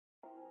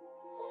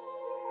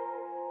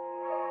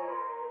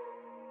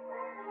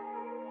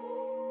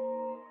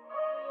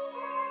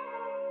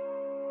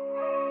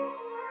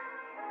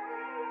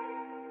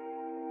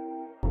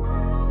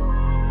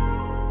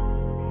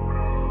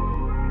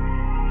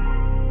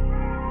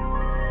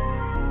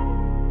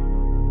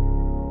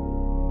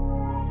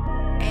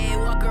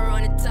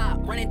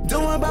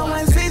Doing about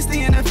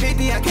 160 and a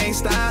 50, I can't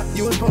stop.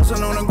 You was posted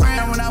on the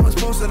ground when I was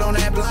posted on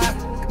that block.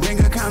 Bank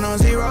account on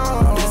zero,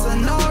 that's a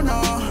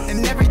no-no.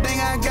 And everything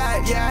I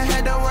got, yeah, I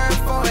had to work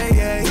for it,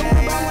 yeah.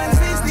 Doing about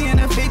 160 and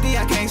a 50,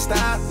 I can't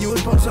stop. You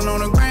was posted on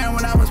the ground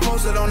when I was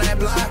posted on that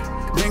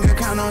block. Bank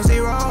account on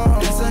zero,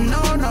 that's a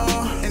no-no.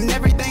 And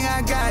everything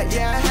I got,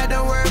 yeah, I had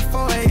to work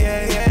for it,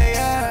 yeah, yeah,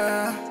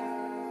 yeah.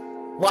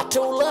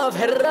 Y2LOVE,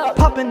 hit it up.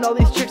 Popping all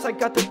these tricks, I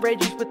got the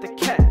rages with the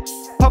cat.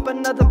 Pop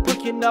another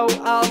book, you know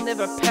I'll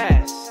never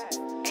pass.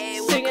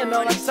 Singing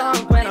on a song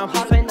when I'm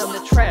hopping on the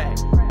track.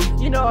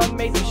 You know I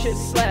made this shit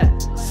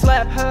slap.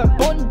 Slap her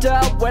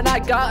bunda when I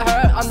got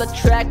her on the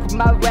track with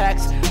my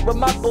racks. With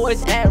my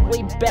boys and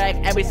we back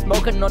and we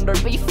smoking on the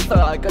reefer.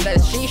 Got that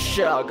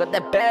shisha, got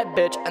that bad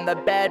bitch and the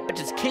bad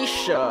bitch is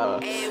Keisha.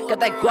 Got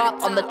that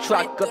guap on the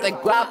truck, got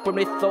that guap when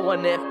we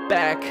throwing it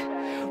back.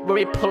 When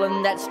we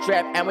pulling that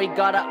strap and we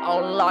got it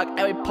on lock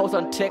and we post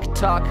on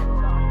TikTok.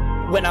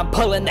 When I'm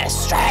pulling that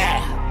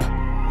strap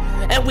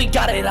and we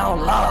got it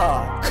on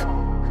lock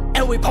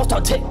and we post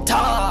on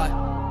TikTok.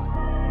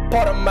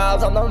 Part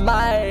Myles on the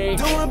mic.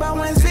 Doing about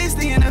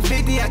 160 and a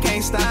 50, I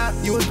can't stop.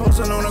 You was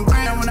posted on the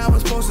ground when I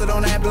was posted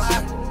on that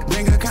block.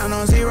 Bank account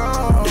on zero,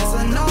 that's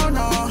a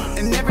no-no.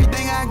 And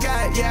everything I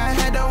got, yeah, I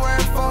had to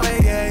work for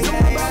it, yeah, yeah.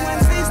 Doing about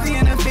 160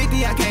 and a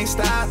 50, I can't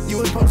stop. You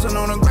was posted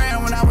on the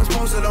ground when I was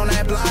posted on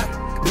that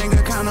block. Bank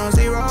account on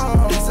zero,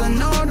 that's a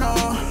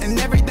no-no. And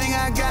everything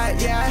I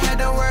got, yeah, I had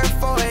to work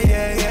for it,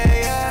 yeah, yeah,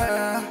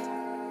 yeah.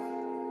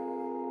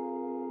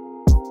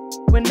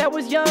 When I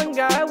was young,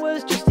 I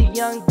was just a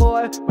young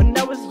boy. When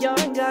I was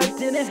young, I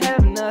didn't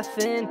have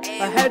nothing.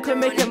 I had to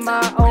make it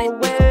my own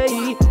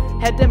way.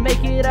 Had to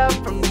make it up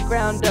from the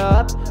ground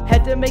up.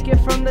 Had to make it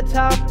from the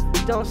top.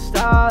 Don't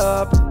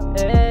stop,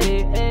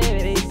 hey,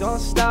 hey, don't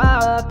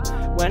stop.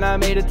 When I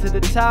made it to the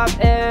top,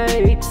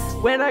 hey.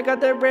 When I got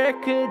the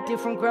record deal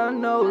from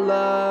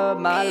granola,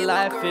 my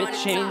life it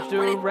changed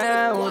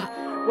around.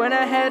 When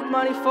I had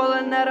money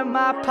falling out of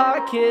my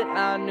pocket,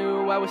 I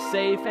knew I was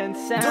safe and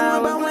sound.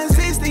 Doing about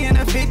 160 and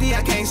a 50,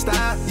 I can't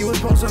stop. You was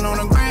posted on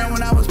the ground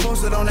when I was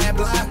posted on that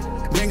block.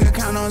 Bank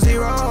account on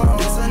zero,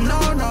 that's a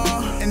no-no.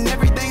 And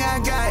everything I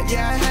got,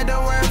 yeah, I had to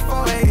work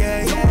for it,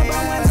 yeah, yeah. Doing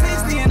about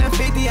 160 and a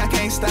 50, I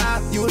can't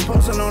stop. You was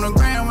posted on the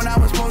ground when I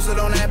was posted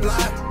on that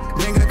block.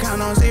 Bank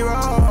account on zero,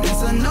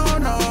 that's a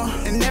no-no.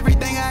 And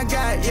everything I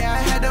got, yeah, I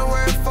had to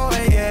work for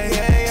it, yeah,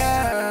 yeah,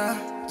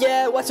 yeah.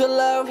 Yeah,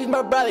 Y2LOVE, he's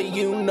my brother,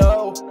 you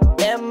know.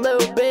 And Lil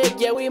Big,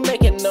 yeah, we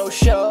making no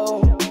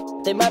show.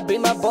 They might be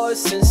my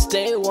boys since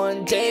day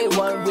one, day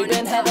one. We've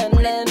been having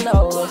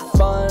all the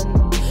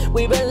fun.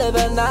 We've been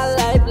living our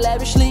life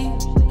lavishly.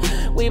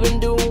 We've been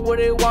doing what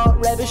they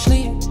want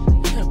lavishly.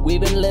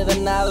 We've been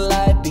living our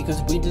life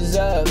because we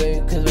deserve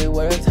it, cause we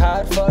worked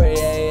hard for it.